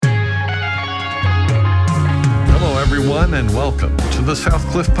everyone, and welcome to the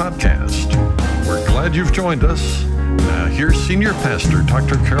Southcliff podcast. We're glad you've joined us. Now, here's Senior Pastor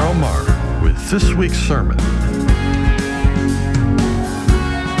Dr. Carol Marr with this week's sermon.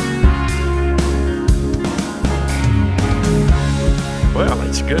 Well,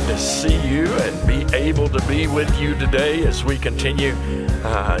 it's good to see you and be able to be with you today as we continue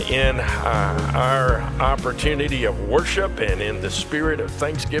in our opportunity of worship and in the spirit of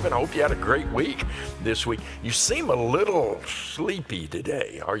Thanksgiving. I hope you had a great week this week. You seem a little sleepy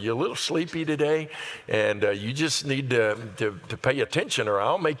today. Are you a little sleepy today? And you just need to pay attention, or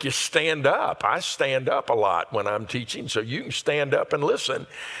I'll make you stand up. I stand up a lot when I'm teaching, so you can stand up and listen.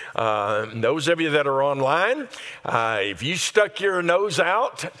 Those of you that are online, if you stuck your nose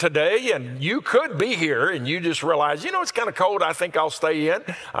out today and you could be here and you just realize, it's kind of cold, I think I'll stay in.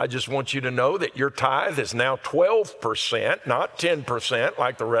 I just want you to know that your tithe is now 12%, not 10%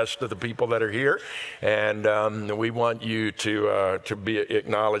 like the rest of the people that are here. And we want you to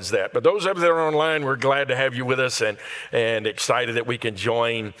acknowledge that. But those of you that are online, we're glad to have you with us and excited that we can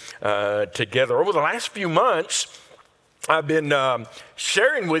join together. Over the last few months, I've been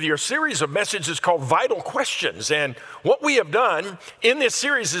sharing with you a series of messages called Vital Questions. And what we have done in this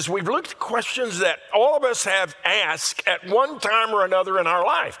series is we've looked at questions that all of us have asked at one time or another in our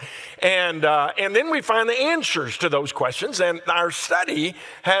life. And then we find the answers to those questions. And our study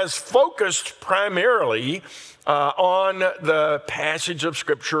has focused primarily on the passage of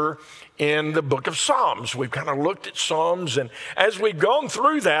Scripture in the book of Psalms. We've kind of looked at Psalms, and as we've gone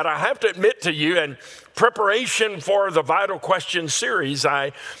through that, I have to admit to you, in preparation for the Vital Questions series,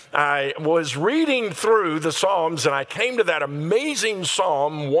 I was reading through the Psalms, and I came to that amazing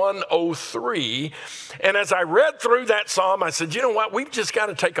Psalm 103, and as I read through that Psalm, I said, you know what, we've just got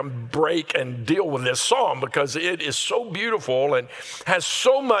to take a break and deal with this Psalm because it is so beautiful and has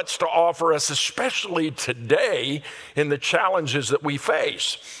so much to offer us, especially today in the challenges that we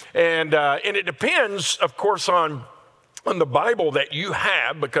face. And it depends, of course, on the Bible that you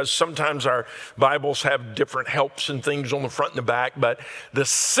have, because sometimes our Bibles have different helps and things on the front and the back. But the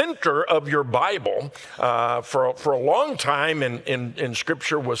center of your Bible for a long time in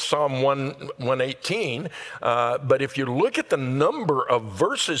Scripture was Psalm 118. But if you look at the number of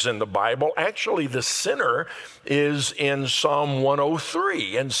verses in the Bible, actually the center is in Psalm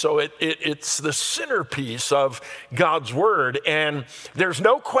 103. And so it's the centerpiece of God's Word. And there's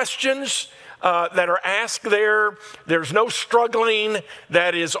no questions that are asked there. There's no struggling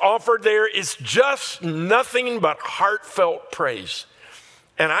that is offered there. It's just nothing but heartfelt praise.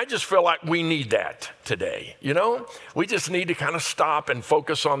 And I just feel like we need that today. We just need to kind of stop and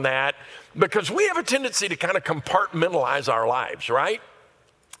focus on that, because we have a tendency to kind of compartmentalize our lives, right?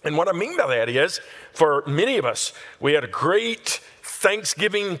 And what I mean by that is, for many of us, we had a great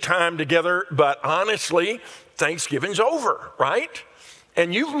Thanksgiving time together, but honestly, Thanksgiving's over, right?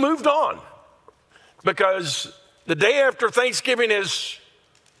 And you've moved on. Because the day after Thanksgiving is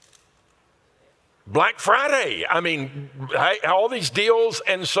Black Friday. I mean, all these deals.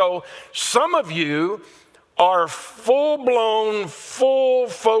 And so some of you are full-blown,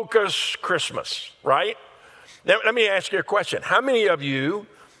 full-focus Christmas, right? Now, let me ask you a question. How many of you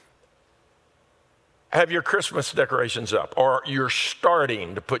have your Christmas decorations up, or you're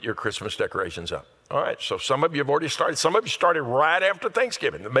starting to put your Christmas decorations up? All right, so some of you have already started. Some of you started right after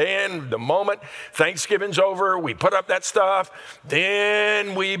Thanksgiving. The moment Thanksgiving's over, we put up that stuff.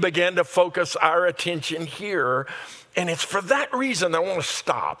 Then we begin to focus our attention here. And it's for that reason I want to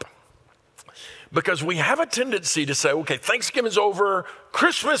stop. Because we have a tendency to say, okay, Thanksgiving's over,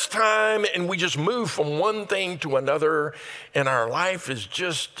 Christmas time, and we just move from one thing to another. And our life is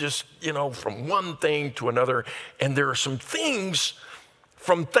just from one thing to another. And there are some things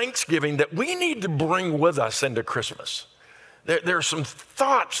from Thanksgiving that we need to bring with us into Christmas. There are some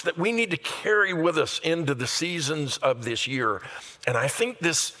thoughts that we need to carry with us into the seasons of this year. And I think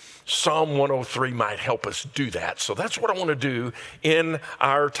this Psalm 103 might help us do that. So that's what I want to do in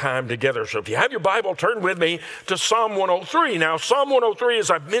our time together. So if you have your Bible, turn with me to Psalm 103. Now, Psalm 103, as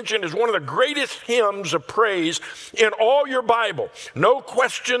I've mentioned, is one of the greatest hymns of praise in all your Bible. No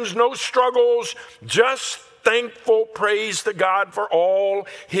questions, no struggles, just thankful praise to God for all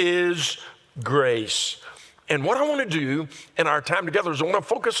His grace. And what I want to do in our time together is I want to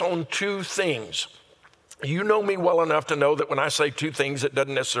focus on two things. You know me well enough to know that when I say two things, it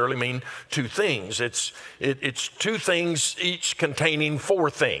doesn't necessarily mean two things. It's two things, each containing four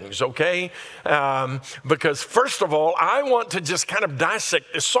things, okay? Because first of all, I want to just kind of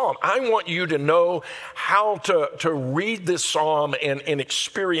dissect this psalm. I want you to know how to read this psalm and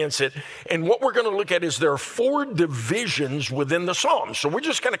experience it. And what we're going to look at is there are four divisions within the psalm. So we're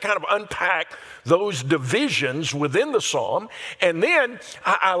just going to kind of unpack those divisions within the psalm. And then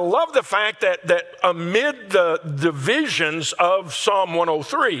I love the fact that amid the divisions of Psalm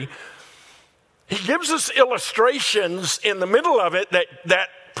 103, he gives us illustrations in the middle of it that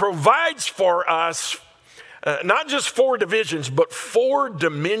provides for us not just four divisions, but four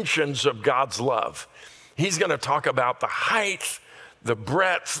dimensions of God's love. He's going to talk about the height, the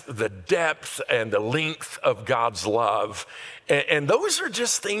breadth, the depth, and the length of God's love. And those are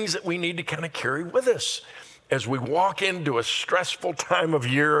just things that we need to kind of carry with us as we walk into a stressful time of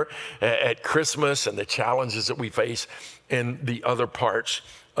year at Christmas and the challenges that we face in the other parts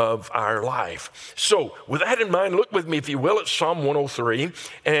of our life. So with that in mind, look with me, if you will, at Psalm 103.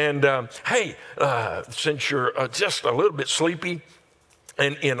 And since you're just a little bit sleepy,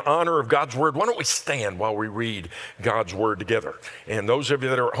 and in honor of God's word, why don't we stand while we read God's word together? And those of you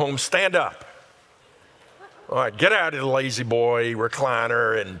that are at home, stand up. All right, get out of the lazy boy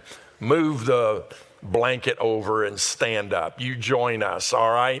recliner and move the blanket over and stand up. You join us,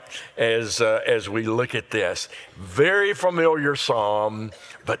 all right, as we look at this. Very familiar psalm,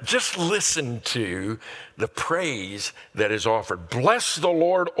 but just listen to the praise that is offered. Bless the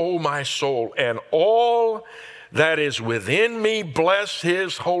Lord, O my soul, and all that is within me, bless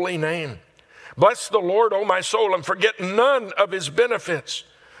his holy name. Bless the Lord, O my soul, and forget none of his benefits,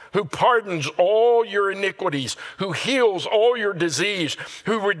 who pardons all your iniquities, who heals all your disease,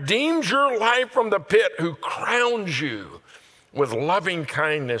 who redeems your life from the pit, who crowns you with loving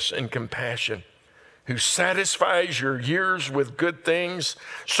kindness and compassion, who satisfies your years with good things,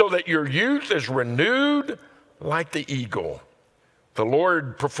 so that your youth is renewed like the eagle. The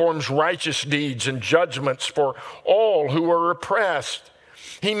Lord performs righteous deeds and judgments for all who are oppressed.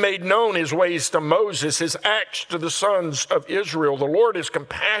 He made known his ways to Moses, his acts to the sons of Israel. The Lord is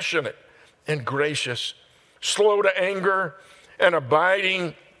compassionate and gracious, slow to anger and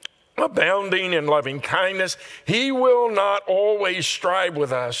abounding in loving kindness. He will not always strive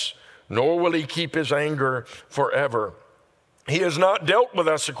with us, nor will he keep his anger forever. He has not dealt with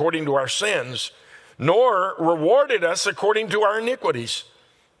us according to our sins, nor rewarded us according to our iniquities.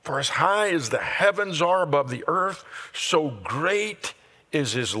 For as high as the heavens are above the earth, so great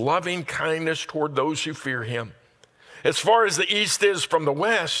is his loving kindness toward those who fear him. As far as the east is from the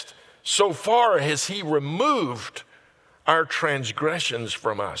west, so far has he removed our transgressions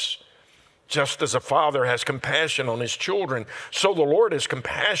from us. Just as a father has compassion on his children, so the Lord has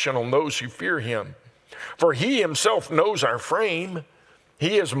compassion on those who fear him. For he himself knows our frame.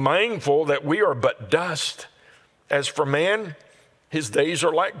 He is mindful that we are but dust. As for man, his days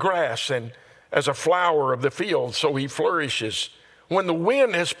are like grass, and as a flower of the field, so he flourishes. When the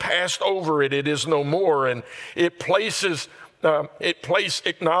wind has passed over it, it is no more, and it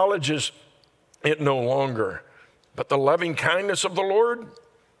acknowledges it no longer. But the loving kindness of the Lord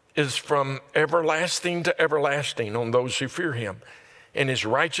is from everlasting to everlasting on those who fear him, and his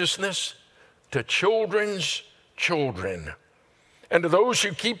righteousness to children's children, and to those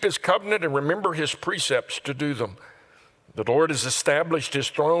who keep his covenant and remember his precepts to do them. The Lord has established his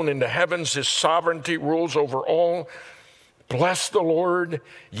throne in the heavens. His sovereignty rules over all. Bless the Lord,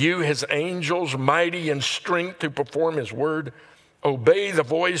 you his angels, mighty in strength to perform his word. Obey the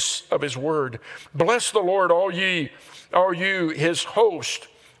voice of his word. Bless the Lord, all you his host,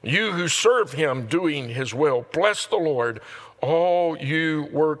 you who serve him doing his will. Bless the Lord, all you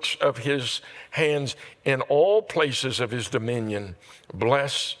works of his hands in all places of his dominion.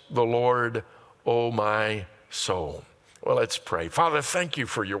 Bless the Lord, O my soul. Well, let's pray. Father, thank you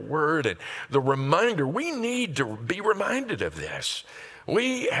for your word and the reminder. We need to be reminded of this.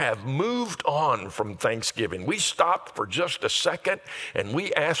 We have moved on from Thanksgiving. We stopped for just a second and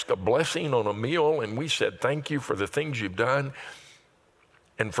we asked a blessing on a meal and we said, thank you for the things you've done.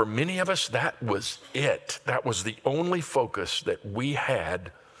 And for many of us, that was it. That was the only focus that we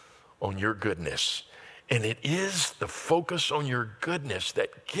had on your goodness. And it is the focus on your goodness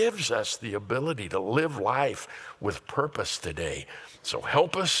that gives us the ability to live life with purpose today. So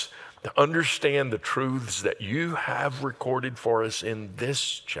help us to understand the truths that you have recorded for us in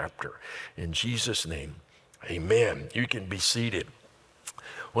this chapter. In Jesus' name, amen. You can be seated.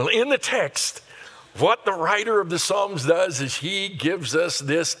 Well, in the text, what the writer of the Psalms does is he gives us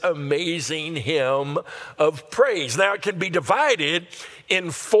this amazing hymn of praise. Now, it can be divided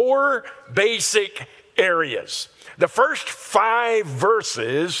in four basic areas. The first 5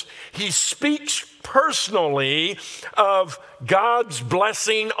 verses, he speaks personally of God's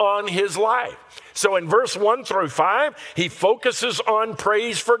blessing on his life. So in verse 1 through 5, he focuses on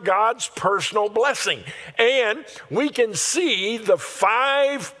praise for God's personal blessing. And we can see the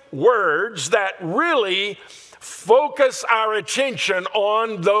 5 words that really focus our attention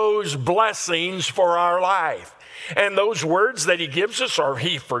on those blessings for our life. And those words that he gives us are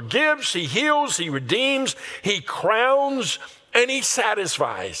he forgives, he heals, he redeems, he crowns, and he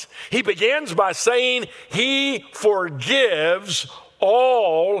satisfies. He begins by saying he forgives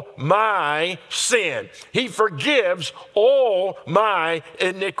all my sin. He forgives all my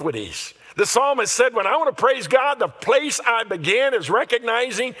iniquities. The psalmist said, when I want to praise God, the place I begin is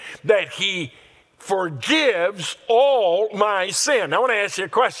recognizing that he forgives all my sin. I want to ask you a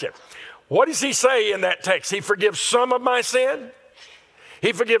question. What does he say in that text? He forgives some of my sin.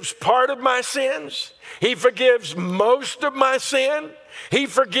 He forgives part of my sins. He forgives most of my sin. He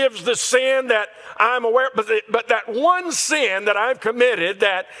forgives the sin that I'm aware of. But that one sin that I've committed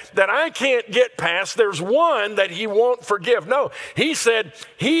that I can't get past, there's one that he won't forgive. No, he said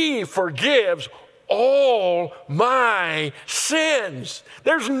he forgives all my sins.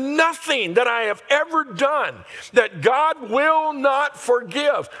 There's nothing that I have ever done that God will not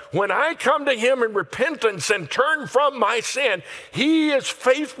forgive. When I come to him in repentance and turn from my sin, he is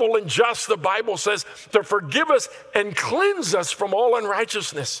faithful and just, the Bible says, to forgive us and cleanse us from all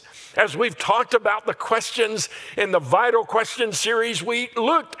unrighteousness. As we've talked about the questions in the Vital Questions series, we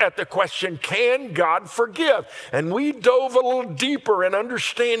looked at the question, can God forgive? And we dove a little deeper in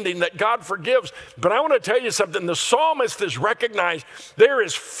understanding that God forgives. But I want to tell you something. The psalmist has recognized there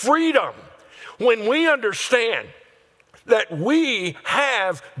is freedom when we understand that we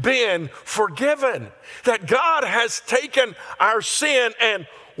have been forgiven, that God has taken our sin and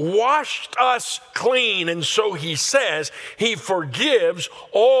washed us clean. And so he says he forgives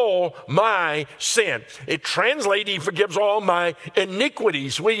all my sin. It translates, he forgives all my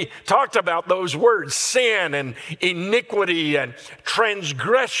iniquities. We talked about those words, sin and iniquity and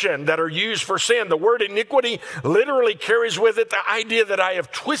transgression, that are used for sin. The word iniquity literally carries with it the idea that I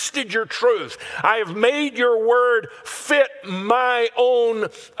have twisted your truth. I have made your word fit my own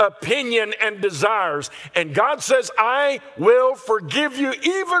opinion and desires. And God says, I will forgive you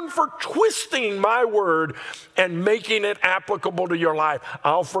even for twisting my word and making it applicable to your life.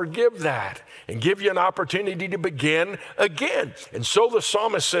 I'll forgive that and give you an opportunity to begin again. And so the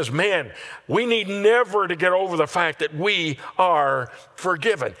psalmist says, man, we need never to get over the fact that we are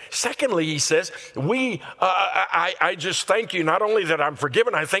forgiven. Secondly, he says, I just thank you, not only that I'm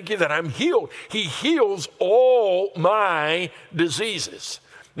forgiven, I thank you that I'm healed. He heals all my diseases.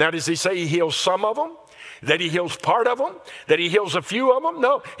 Now, does he say he heals some of them? That he heals part of them? That he heals a few of them?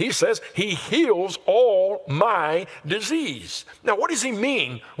 No, he says he heals all my disease. Now, what does he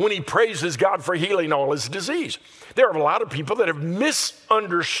mean when he praises God for healing all his disease? There are a lot of people that have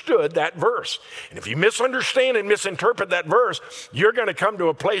misunderstood that verse. And if you misunderstand and misinterpret that verse, you're going to come to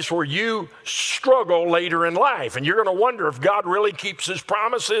a place where you struggle later in life. And you're going to wonder if God really keeps his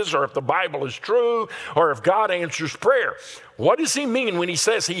promises, or if the Bible is true, or if God answers prayer. What does he mean when he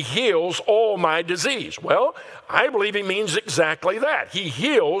says he heals all my disease? Well, I believe he means exactly that. He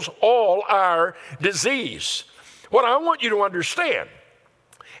heals all our disease. What I want you to understand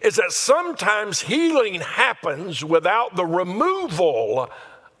is that sometimes healing happens without the removal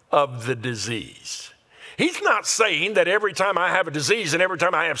of the disease. He's not saying that every time I have a disease and every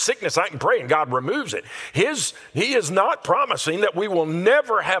time I have sickness, I can pray and God removes it. He is not promising that we will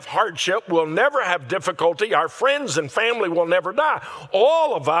never have hardship, we'll never have difficulty, our friends and family will never die.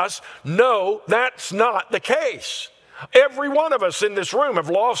 All of us know that's not the case. Every one of us in this room have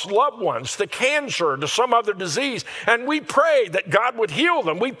lost loved ones to cancer, to some other disease, and we prayed that God would heal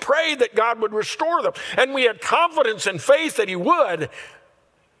them. We prayed that God would restore them, and we had confidence and faith that he would,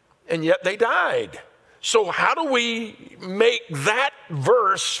 and yet they died. So how do we make that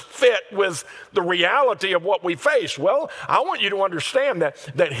verse fit with the reality of what we face? Well, I want you to understand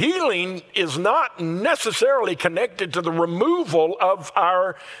that healing is not necessarily connected to the removal of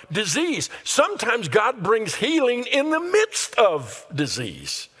our disease. Sometimes God brings healing in the midst of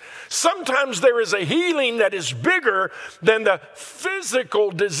disease. Sometimes there is a healing that is bigger than the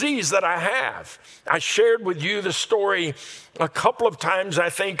physical disease that I have. I shared with you the story a couple of times, I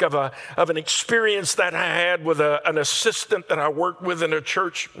think, of an experience that I had with an assistant that I worked with in a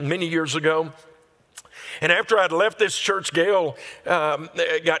church many years ago. And after I'd left this church, Gail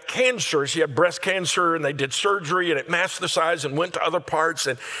got cancer. She had breast cancer, and they did surgery, and it metastasized and went to other parts,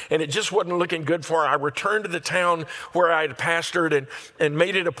 and it just wasn't looking good for her. I returned to the town where I had pastored and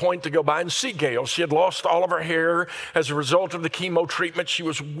made it a point to go by and see Gail. She had lost all of her hair as a result of the chemo treatment. She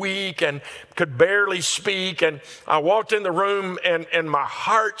was weak and could barely speak, and I walked in the room, and my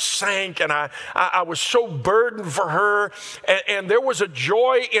heart sank, and I was so burdened for her, and there was a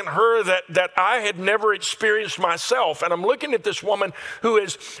joy in her that I had never experienced myself. And I'm looking at this woman who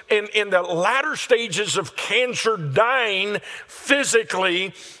is in the latter stages of cancer, dying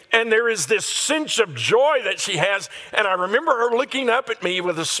physically, and there is this sense of joy that she has. And I remember her looking up at me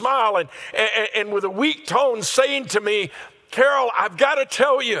with a smile and with a weak tone saying to me, Carol, I've got to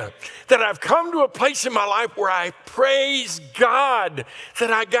tell you that I've come to a place in my life where I praise God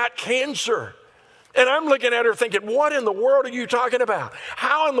that I got cancer. And I'm looking at her thinking, what in the world are you talking about?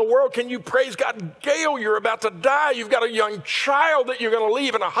 How in the world can you praise God? Gail, you're about to die. You've got a young child that you're going to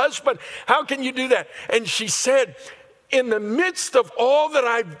leave and a husband. How can you do that? And she said, in the midst of all that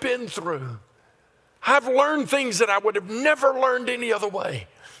I've been through, I've learned things that I would have never learned any other way.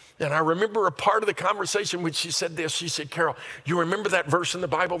 And I remember a part of the conversation when she said this. She said, Carol, you remember that verse in the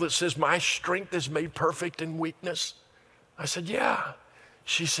Bible that says, my strength is made perfect in weakness? I said, yeah.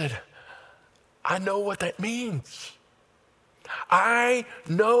 She said, I know what that means. I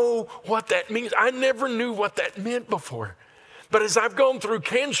know what that means. I never knew what that meant before. But as I've gone through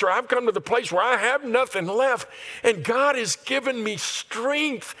cancer, I've come to the place where I have nothing left. And God has given me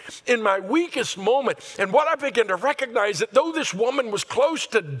strength in my weakest moment. And what I began to recognize that though this woman was close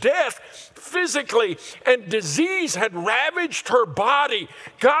to death physically and disease had ravaged her body,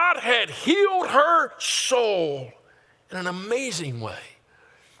 God had healed her soul in an amazing way.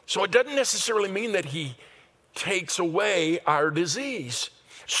 So it doesn't necessarily mean that he takes away our disease.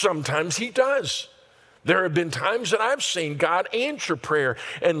 Sometimes he does. There have been times that I've seen God answer prayer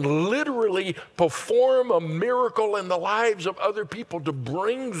and literally perform a miracle in the lives of other people to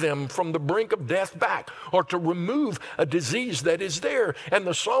bring them from the brink of death back or to remove a disease that is there. And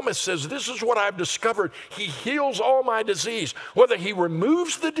the psalmist says, this is what I've discovered. He heals all my disease. Whether he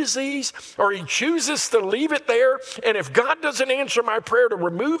removes the disease or he chooses to leave it there. And if God doesn't answer my prayer to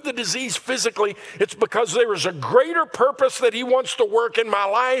remove the disease physically, it's because there is a greater purpose that he wants to work in my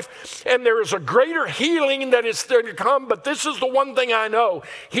life. And there is a greater healing that is there to come, but this is the one thing I know.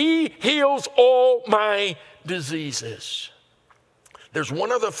 He heals all my diseases. There's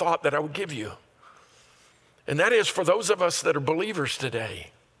one other thought that I would give you, and that is for those of us that are believers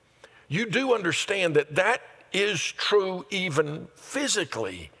today, you do understand that that is true even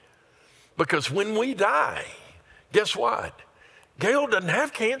physically, because when we die, guess what? Gail doesn't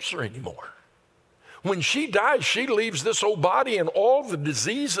have cancer anymore. When she dies, she leaves this old body and all the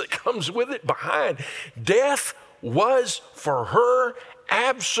disease that comes with it behind. Death was for her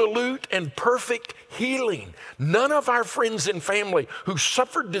absolute and perfect healing. None of our friends and family who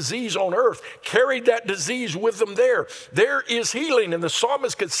suffered disease on earth carried that disease with them there. There is healing, and the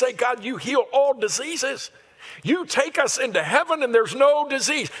psalmist could say, God, you heal all diseases. You take us into heaven and there's no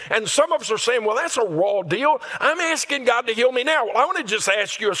disease. And some of us are saying, well, that's a raw deal. I'm asking God to heal me now. Well, I want to just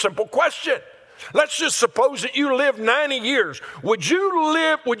ask you a simple question. Let's just suppose that you live 90 years. Would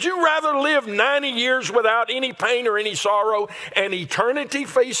you rather live 90 years without any pain or any sorrow and eternity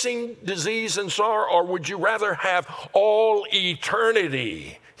facing disease and sorrow, or would you rather have all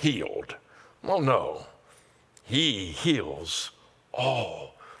eternity healed? Well, no. He heals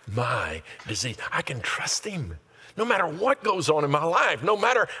all my disease. I can trust him. No matter what goes on in my life, no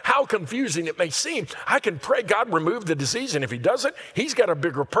matter how confusing it may seem, I can pray, God, remove the disease. And if he doesn't, he's got a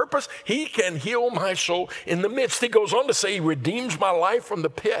bigger purpose. He can heal my soul in the midst. He goes on to say he redeems my life from the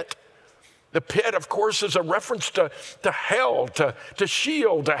pit. The pit, of course, is a reference to hell, to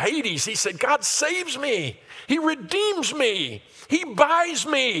Sheol, to Hades. He said, God saves me. He redeems me. He buys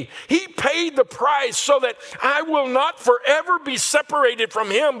me. He paid the price so that I will not forever be separated from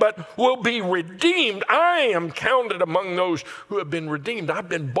him, but will be redeemed. I am counted among those who have been redeemed. I've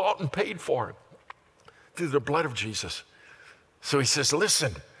been bought and paid for through the blood of Jesus. So he says,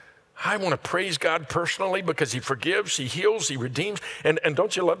 listen, I want to praise God personally because he forgives, he heals, he redeems. And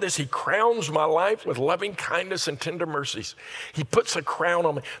don't you love this? He crowns my life with loving kindness and tender mercies. He puts a crown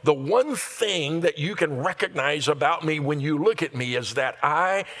on me. The one thing that you can recognize about me when you look at me is that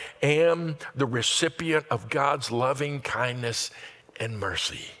I am the recipient of God's loving kindness and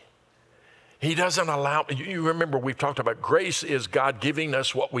mercy. He doesn't allow, you remember we've talked about grace is God giving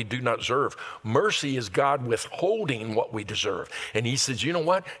us what we do not deserve. Mercy is God withholding what we deserve. And he says, you know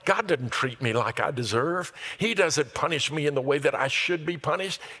what? God doesn't treat me like I deserve. He doesn't punish me in the way that I should be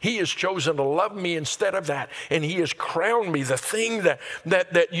punished. He has chosen to love me instead of that. And he has crowned me. The thing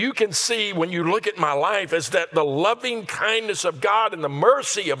that you can see when you look at my life is that the loving kindness of God and the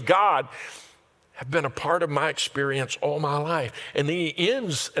mercy of God have been a part of my experience all my life. And then he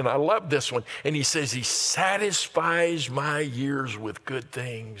ends, and I love this one, and he says, he satisfies my years with good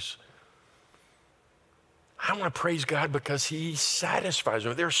things. I want to praise God because he satisfies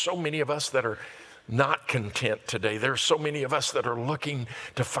me. There's so many of us that are not content today. There's so many of us that are looking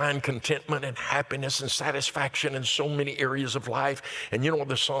to find contentment and happiness and satisfaction in so many areas of life. And you know what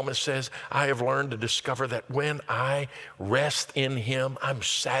the psalmist says? I have learned to discover that when I rest in him, I'm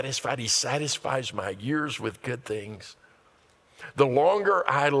satisfied. He satisfies my years with good things. The longer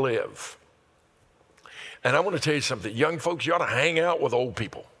I live, and I want to tell you something, young folks, you ought to hang out with old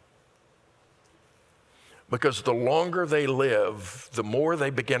people. Because the longer they live, the more they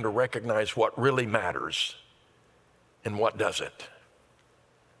begin to recognize what really matters and what doesn't.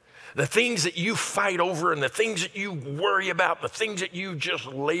 The things that you fight over and the things that you worry about, the things that you just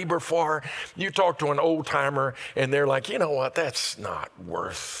labor for, you talk to an old timer and they're like, you know what, that's not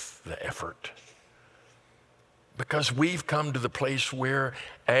worth the effort. Because we've come to the place where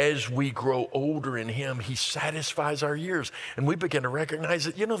as we grow older in him, he satisfies our years. And we begin to recognize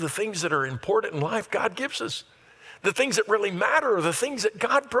that, you know, the things that are important in life, God gives us. The things that really matter are the things that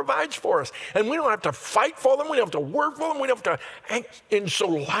God provides for us. And we don't have to fight for them. We don't have to work for them. We don't have to. And so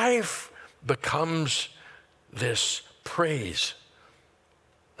life becomes this praise.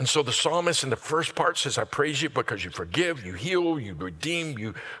 And so the psalmist in the first part says, I praise you because you forgive, you heal, you redeem,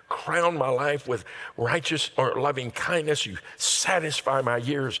 you crown my life with righteous or loving kindness, you satisfy my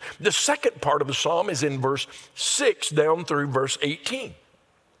years. The second part of the psalm is in verse 6 down through verse 18.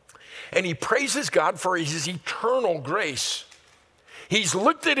 And he praises God for his eternal grace. He's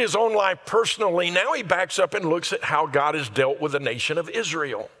looked at his own life personally. Now he backs up and looks at how God has dealt with the nation of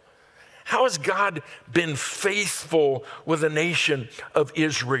Israel. How has God been faithful with the nation of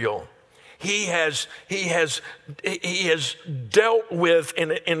Israel? He has dealt with,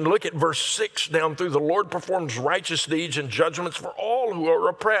 and look at verse 6 down through, the Lord performs righteous deeds and judgments for all who are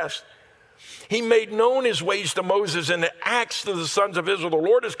oppressed. He made known his ways to Moses and the acts to the sons of Israel. The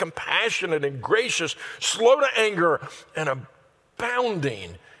Lord is compassionate and gracious, slow to anger, and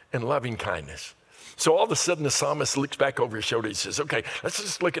abounding in loving kindness. So all of a sudden the psalmist looks back over his shoulder. He says, okay, let's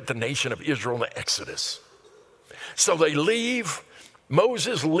just look at the nation of Israel in the Exodus. So they leave.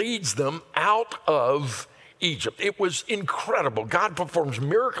 Moses leads them out of Egypt. It was incredible. God performs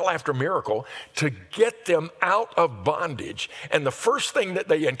miracle after miracle to get them out of bondage. And the first thing that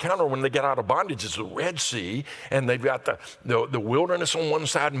they encounter when they get out of bondage is the Red Sea. And they've got the wilderness on one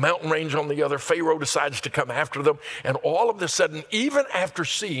side, mountain range on the other. Pharaoh decides to come after them. And all of a sudden, even after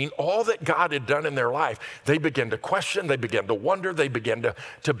seeing all that God had done in their life, they begin to question, they begin to wonder, they begin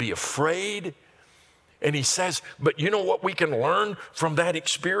to be afraid. And he says, but you know what we can learn from that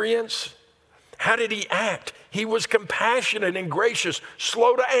experience? How did he act? He was compassionate and gracious,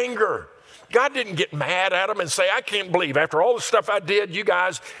 slow to anger. God didn't get mad at them and say, I can't believe after all the stuff I did, you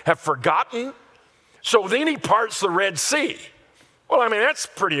guys have forgotten. So then he parts the Red Sea. Well, I mean, that's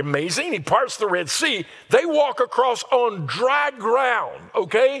pretty amazing. He parts the Red Sea. They walk across on dry ground,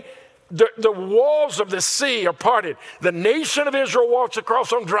 okay? The walls of the sea are parted. The nation of Israel walks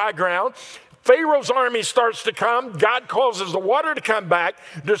across on dry ground. Pharaoh's army starts to come. God causes the water to come back,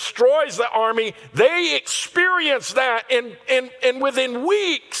 destroys the army. They experience that, and within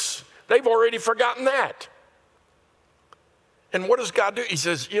weeks, they've already forgotten that. And what does God do? He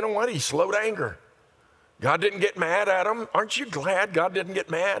says, you know what? He's slow to anger. God didn't get mad at them. Aren't you glad God didn't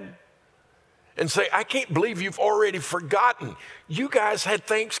get mad? And say, I can't believe you've already forgotten. You guys had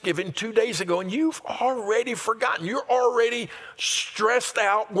Thanksgiving 2 days ago, and you've already forgotten. You're already stressed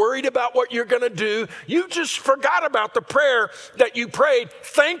out, worried about what you're going to do. You just forgot about the prayer that you prayed,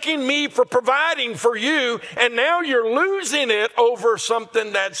 thanking me for providing for you, and now you're losing it over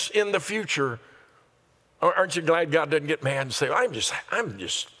something that's in the future. Aren't you glad God doesn't get mad and say, I'm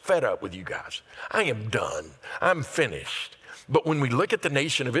just fed up with you guys. I am done. I'm finished. But when we look at the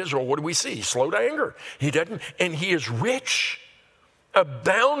nation of Israel, what do we see? He's slow to anger. He doesn't, and he is rich,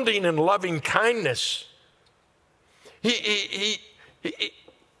 abounding in loving kindness. He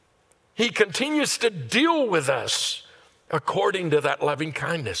continues to deal with us according to that loving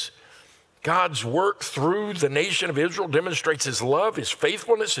kindness. God's work through the nation of Israel demonstrates his love, his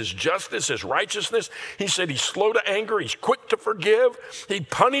faithfulness, his justice, his righteousness. He said he's slow to anger, he's quick to forgive. He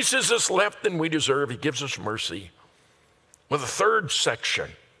punishes us less than we deserve. He gives us mercy. Well, the third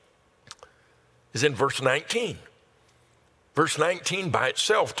section is in verse 19. Verse 19 by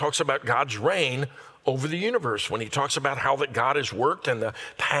itself talks about God's reign over the universe when he talks about how that God has worked in the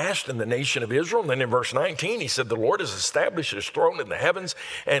past in the nation of Israel. And then in verse 19, he said, the Lord has established his throne in the heavens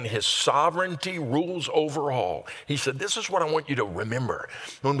and his sovereignty rules over all. He said, this is what I want you to remember.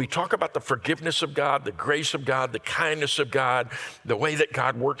 When we talk about the forgiveness of God, the grace of God, the kindness of God, the way that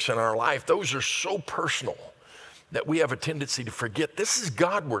God works in our life, those are so personal that we have a tendency to forget this is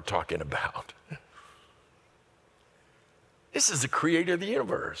God we're talking about. This is the creator of the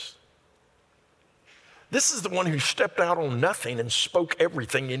universe. This is the one who stepped out on nothing and spoke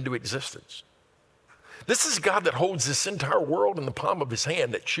everything into existence. This is God that holds this entire world in the palm of his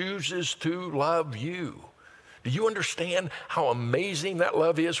hand, that chooses to love you. Do you understand how amazing that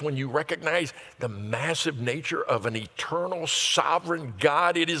love is when you recognize the massive nature of an eternal, sovereign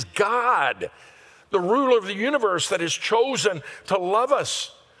God? It is God, the ruler of the universe, that has chosen to love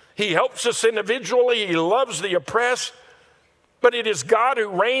us. He helps us individually. He loves the oppressed. But it is God who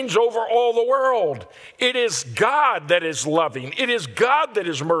reigns over all the world. It is God that is loving. It is God that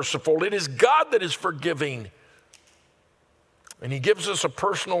is merciful. It is God that is forgiving. And he gives us a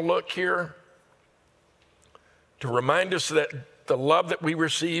personal look here to remind us that the love that we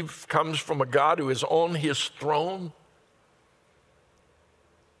receive comes from a God who is on his throne,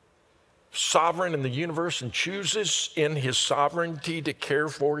 sovereign in the universe, and chooses in his sovereignty to care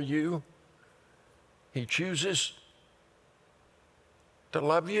for you. He chooses to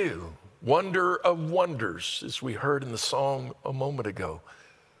love you. Wonder of wonders, as we heard in the song a moment ago.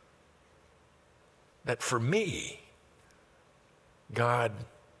 That for me, God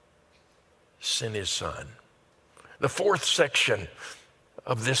sent his son. The fourth section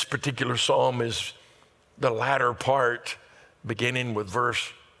of this particular psalm is the latter part, beginning with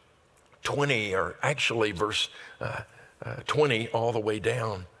verse 20, or actually verse 20 all the way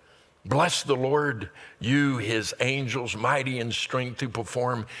down. Bless the Lord, you, his angels, mighty in strength to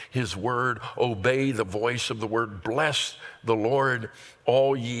perform his word. Obey the voice of the word. Bless the Lord,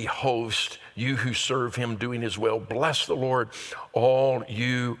 all ye hosts, you who serve him doing his will. Bless the Lord, all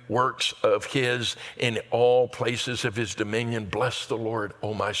you works of his in all places of his dominion. Bless the Lord,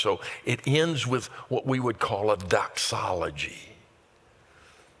 O my soul. It ends with what we would call a doxology.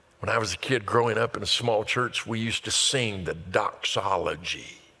 When I was a kid growing up in a small church, we used to sing the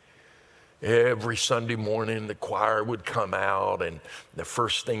doxology. Every Sunday morning, the choir would come out, and the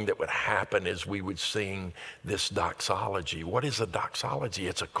first thing that would happen is we would sing this doxology. What is a doxology?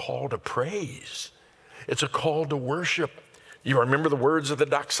 It's a call to praise. It's a call to worship. You remember the words of the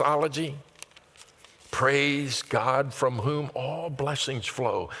doxology? Praise God from whom all blessings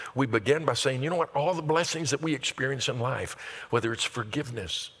flow. We begin by saying, you know what? All the blessings that we experience in life, whether it's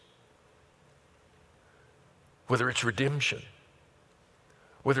forgiveness, whether it's redemption,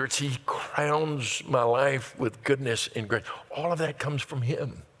 whether it's he crowns my life with goodness and grace, all of that comes from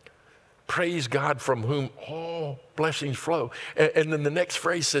him. Praise God from whom all blessings flow. And then the next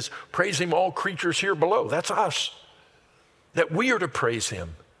phrase says, praise him all creatures here below. That's us. That we are to praise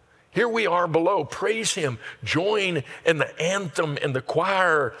him. Here we are below. Praise him. Join in the anthem and the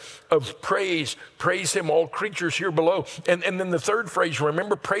choir of praise. Praise him, all creatures here below. And then the third phrase,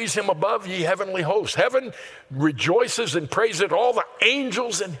 remember, praise him above, ye heavenly hosts. Heaven rejoices and praises it. All the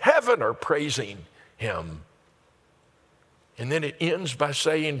angels in heaven are praising him. And then it ends by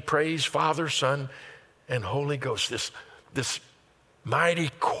saying, praise Father, Son, and Holy Ghost. This mighty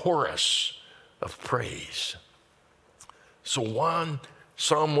chorus of praise. So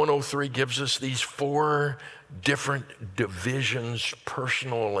Psalm 103 gives us these four different divisions,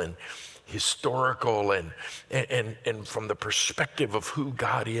 personal and historical, and from the perspective of who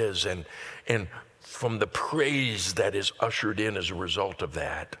God is, and from the praise that is ushered in as a result of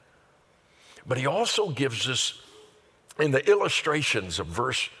that. But he also gives us, in the illustrations of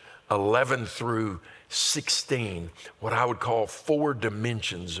verse 11 through 16, what I would call four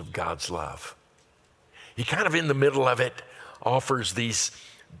dimensions of God's love. He kind of in the middle of it offers these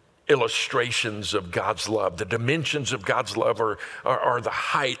illustrations of God's love. The dimensions of God's love are the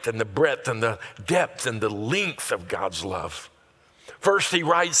height and the breadth and the depth and the length of God's love. First, he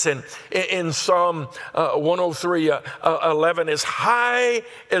writes in Psalm 103, 11, as high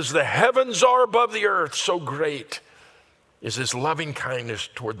as the heavens are above the earth, so great is his loving kindness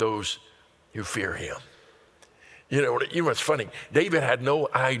toward those who fear him. You know what's funny? David had no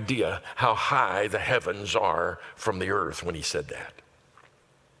idea how high the heavens are from the earth when he said that.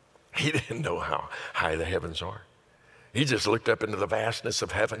 He didn't know how high the heavens are. He just looked up into the vastness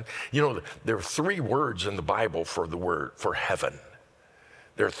of heaven. You know, there are 3 words in the Bible for the word for heaven.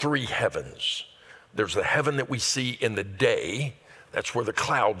 There are 3 heavens. There's the heaven that we see in the day. That's where the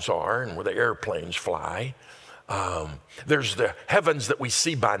clouds are and where the airplanes fly. There's the heavens that we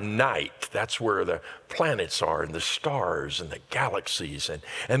see by night. That's where the planets are and the stars and the galaxies.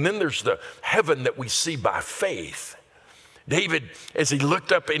 And then there's the heaven that we see by faith. David, as he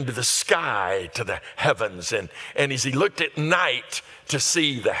looked up into the sky to the heavens and as he looked at night to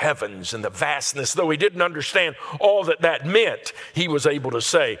see the heavens and the vastness, though he didn't understand all that that meant, he was able to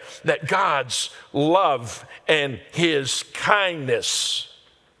say that God's love and his kindness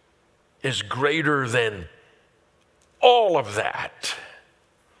is greater than all of that.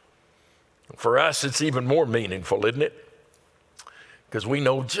 For us, it's even more meaningful, isn't it? Because we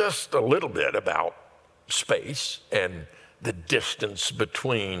know just a little bit about space and the distance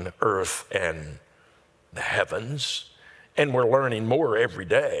between earth and the heavens, and we're learning more every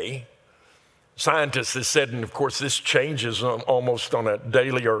day. Scientists have said, and of course this changes almost on a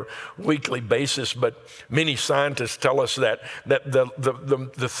daily or weekly basis, but many scientists tell us that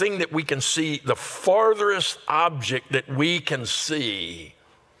the thing that we can see, the farthest object that we can see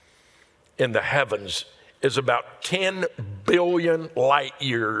in the heavens is about 10 billion light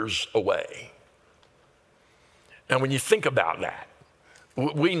years away. Now, when you think about that,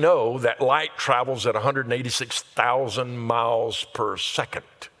 we know that light travels at 186,000 miles per second.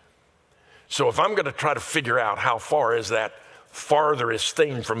 So if I'm going to try to figure out how far is that farthest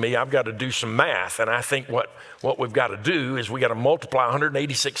thing from me, I've got to do some math. And I think what we've got to do is we got to multiply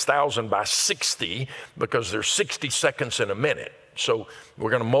 186,000 by 60 because there's 60 seconds in a minute. So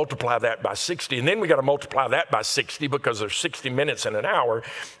we're going to multiply that by 60. And then we got to multiply that by 60 because there's 60 minutes in an hour.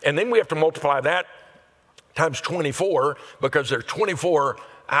 And then we have to multiply that times 24 because there are 24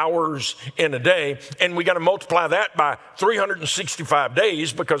 hours in a day, and we got to multiply that by 365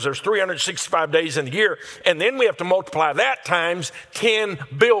 days because there's 365 days in the year, and then we have to multiply that times 10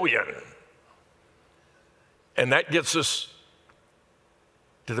 billion. And that gets us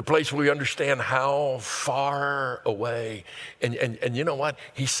to the place where we understand how far away, and you know what?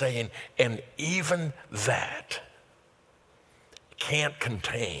 He's saying, and even that can't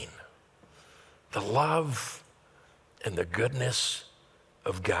contain the love and the goodness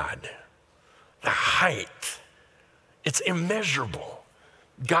of God. The height, it's immeasurable.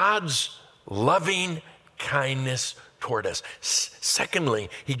 God's loving kindness toward us. Secondly,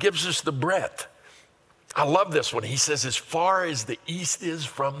 he gives us the breadth. I love this one. He says, as far as the east is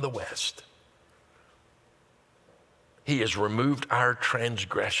from the west, he has removed our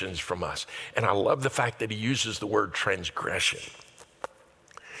transgressions from us. And I love the fact that he uses the word transgression.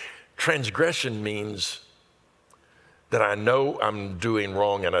 Transgression means that I know I'm doing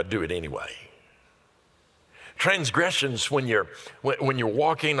wrong and I do it anyway. Transgressions when you're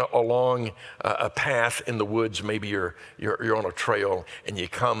walking along a path in the woods, maybe you're on a trail and you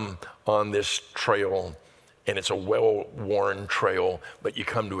come on this trail and it's a well-worn trail, but you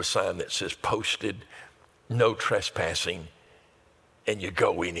come to a sign that says posted, no trespassing, and you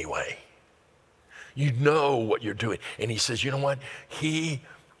go anyway. You know what you're doing. And he says, you know what?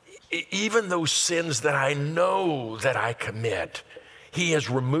 Even those sins that I know that I commit, he has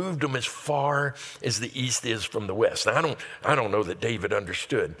removed them as far as the east is from the west. Now, I don't know that David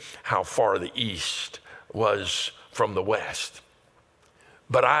understood how far the east was from the west.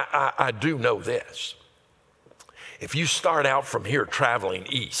 But I do know this. If you start out from here traveling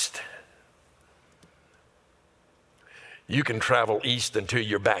east, you can travel east until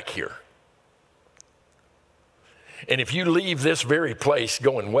you're back here. And if you leave this very place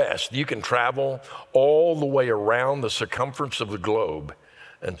going west, you can travel all the way around the circumference of the globe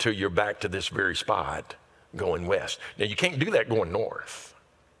until you're back to this very spot going west. Now, you can't do that going north.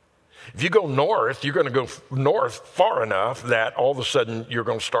 If you go north, you're going to go north far enough that all of a sudden you're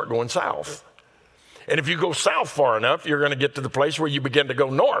going to start going south. And if you go south far enough, you're going to get to the place where you begin to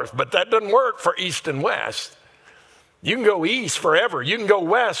go north. But that doesn't work for east and west. You can go east forever. You can go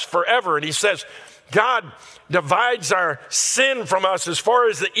west forever. And he says, God divides our sin from us as far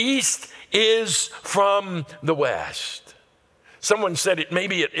as the east is from the west. Someone said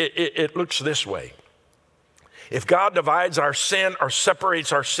it looks this way. If God divides our sin or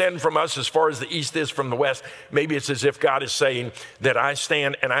separates our sin from us as far as the east is from the west, maybe it's as if God is saying that I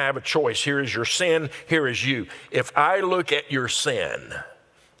stand and I have a choice. Here is your sin, here is you. If I look at your sin,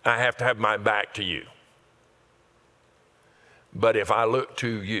 I have to have my back to you. But if I look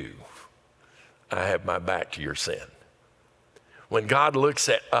to you, I have my back to your sin. When God looks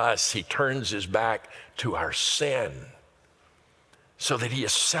at us, he turns his back to our sin so that he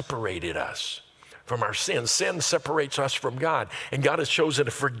has separated us from our sins. Sin separates us from God, and God has chosen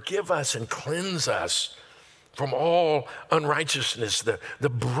to forgive us and cleanse us from all unrighteousness, the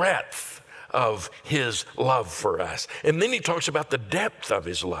breadth of his love for us. And then he talks about the depth of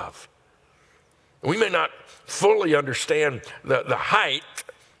his love. We may not fully understand the height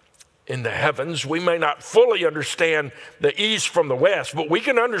in the heavens. We may not fully understand the east from the west, but we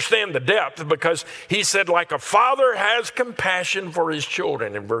can understand the depth, because he said, like a father has compassion for his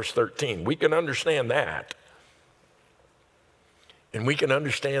children in verse 13. We can understand that. And we can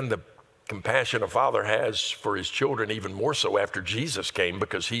understand the compassion a father has for his children even more so after Jesus came,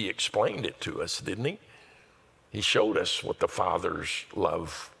 because he explained it to us, didn't he? He showed us what the Father's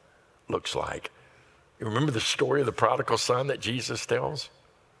love looks like. You remember the story of the prodigal son that Jesus tells?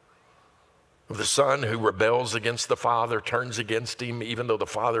 Of the son who rebels against the father, turns against him, even though the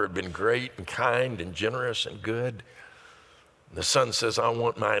father had been great and kind and generous and good. The son says, I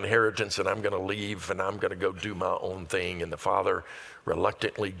want my inheritance, and I'm going to leave, and I'm going to go do my own thing. And the father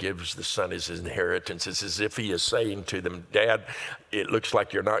reluctantly gives the son his inheritance. It's as if he is saying to them, Dad, it looks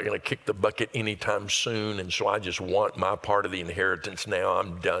like you're not going to kick the bucket anytime soon, and so I just want my part of the inheritance now.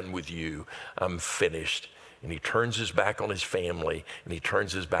 I'm done with you. I'm finished. And he turns his back on his family, and he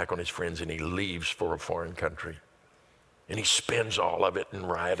turns his back on his friends, and he leaves for a foreign country. And he spends all of it in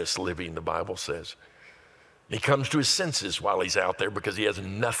riotous living, the Bible says. He comes to his senses while he's out there, because he has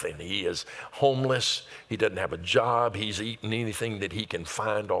nothing. He is homeless. He doesn't have a job. He's eating anything that he can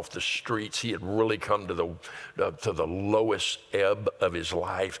find off the streets. He had really come to the lowest ebb of his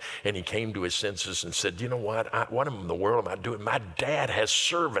life. And he came to his senses and said, you know what? What in the world am I doing? My dad has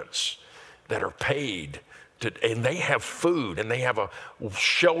servants that are paid, and they have food, and they have a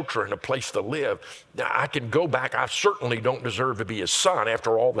shelter and a place to live. Now, I can go back. I certainly don't deserve to be his son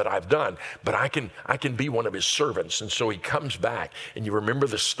after all that I've done, but I can be one of his servants. And so he comes back, and you remember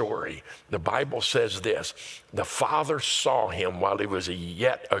the story. The Bible says this: the father saw him while he was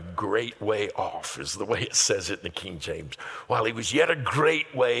yet a great way off, is the way it says it in the King James. While he was yet a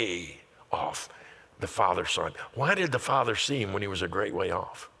great way off, the father saw him. Why did the father see him when he was a great way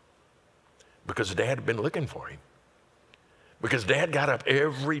off? Because Dad had been looking for him. Because Dad got up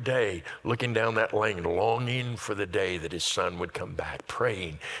every day looking down that lane, longing for the day that his son would come back,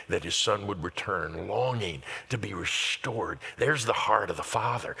 praying that his son would return, longing to be restored. There's the heart of the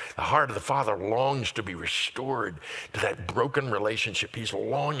Father. The heart of the Father longs to be restored to that broken relationship. He's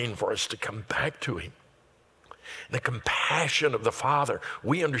longing for us to come back to him. The compassion of the Father,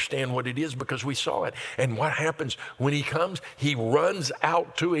 we understand what it is because we saw it. And what happens when he comes? He runs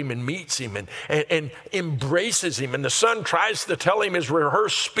out to him and meets him and embraces him. And the son tries to tell him his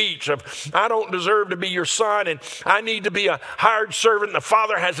rehearsed speech of, I don't deserve to be your son, and I need to be a hired servant. The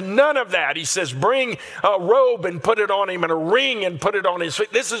father has none of that. He says, bring a robe and put it on him, and a ring and put it on his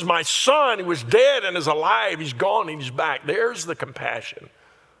feet. This is my son who was dead and is alive. He's gone and he's back. There's the compassion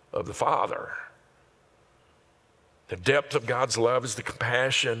of the Father. The depth of God's love is the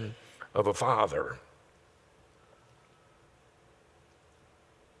compassion of a father.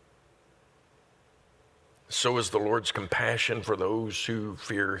 So is the Lord's compassion for those who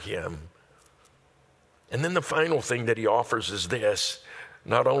fear him. And then the final thing that he offers is this: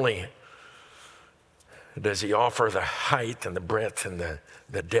 not only does he offer the height and the breadth and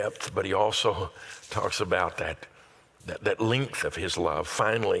the depth, but he also talks about that length of his love.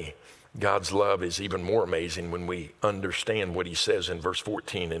 Finally, God's love is even more amazing when we understand what he says in verse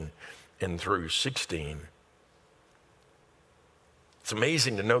 14 and through 16. It's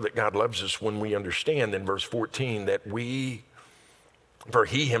amazing to know that God loves us when we understand in verse 14 that for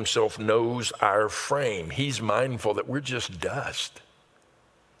he himself knows our frame. He's mindful that we're just dust.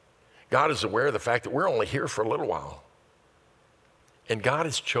 God is aware of the fact that we're only here for a little while. And God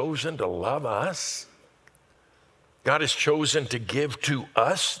has chosen to love us. God has chosen to give to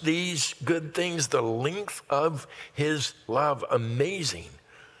us these good things, the length of his love. Amazing.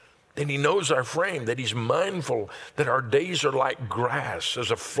 And he knows our frame, that he's mindful that our days are like grass,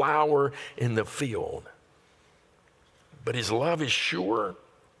 as a flower in the field. But his love is sure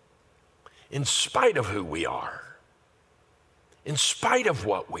in spite of who we are, in spite of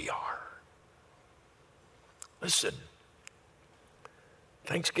what we are. Listen,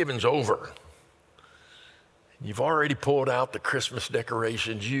 Thanksgiving's over. You've already pulled out the Christmas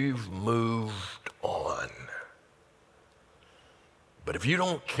decorations. You've moved on. But if you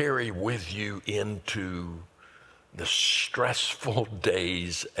don't carry with you into the stressful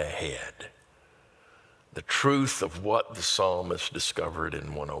days ahead the truth of what the psalmist discovered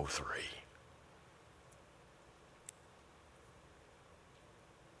in 103,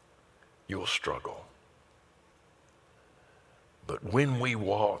 you will struggle. But when we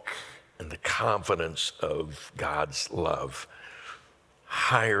walk in the confidence of God's love,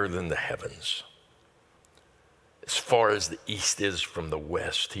 higher than the heavens, as far as the east is from the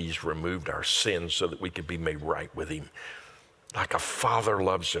west, he's removed our sins so that we could be made right with him. Like a father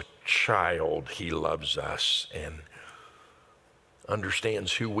loves a child, he loves us and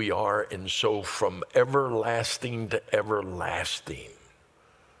understands who we are. And so from everlasting to everlasting,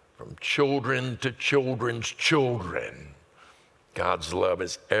 from children to children's children, God's love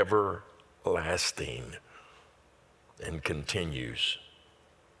is everlasting and continues.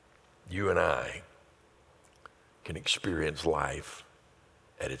 You and I can experience life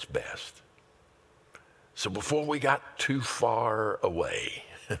at its best. So before we got too far away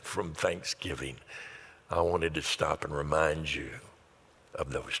from Thanksgiving, I wanted to stop and remind you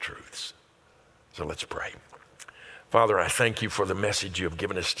of those truths. So let's pray. Father, I thank you for the message you have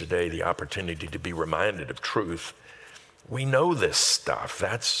given us today, the opportunity to be reminded of truth. We know this stuff.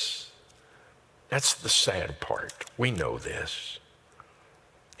 That's the sad part. We know this.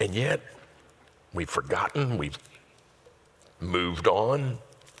 And yet, we've forgotten, we've moved on,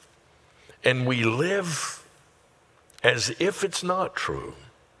 and we live as if it's not true.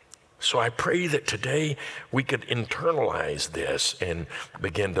 So I pray that today we could internalize this and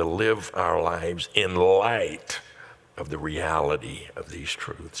begin to live our lives in light of the reality of these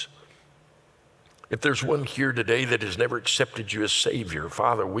truths. If there's one here today that has never accepted you as Savior,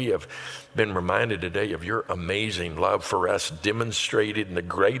 Father, we have been reminded today of your amazing love for us, demonstrated in the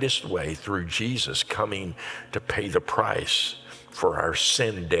greatest way through Jesus coming to pay the price for our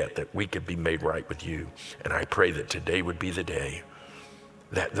sin debt that we could be made right with you. And I pray that today would be the day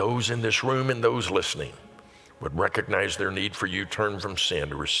that those in this room and those listening would recognize their need for you, turn from sin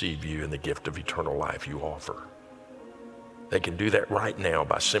to receive you and the gift of eternal life you offer. They can do that right now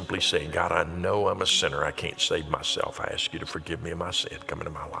by simply saying, God, I know I'm a sinner. I can't save myself. I ask you to forgive me of my sin. Come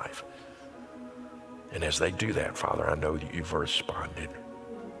into my life. And as they do that, Father, I know that you've responded.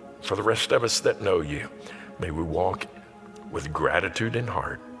 For the rest of us that know you, may we walk with gratitude in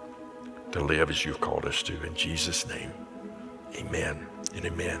heart to live as you've called us to. In Jesus' name, amen and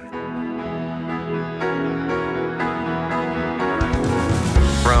amen.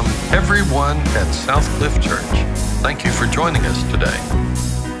 From everyone at Southcliff Church, thank you for joining us today.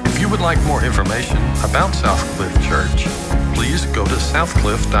 If you would like more information about Southcliff Church, please go to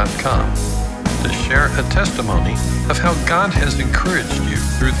southcliff.com. To share a testimony of how God has encouraged you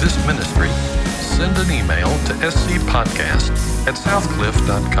through this ministry, send an email to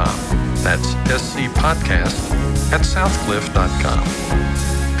scpodcast@southcliff.com. That's scpodcast@southcliff.com.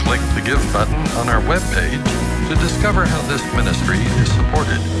 Click the Give button on our webpage to discover how this ministry is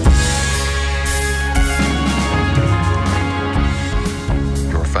supported.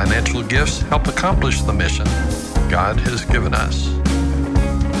 Your financial gifts help accomplish the mission God has given us.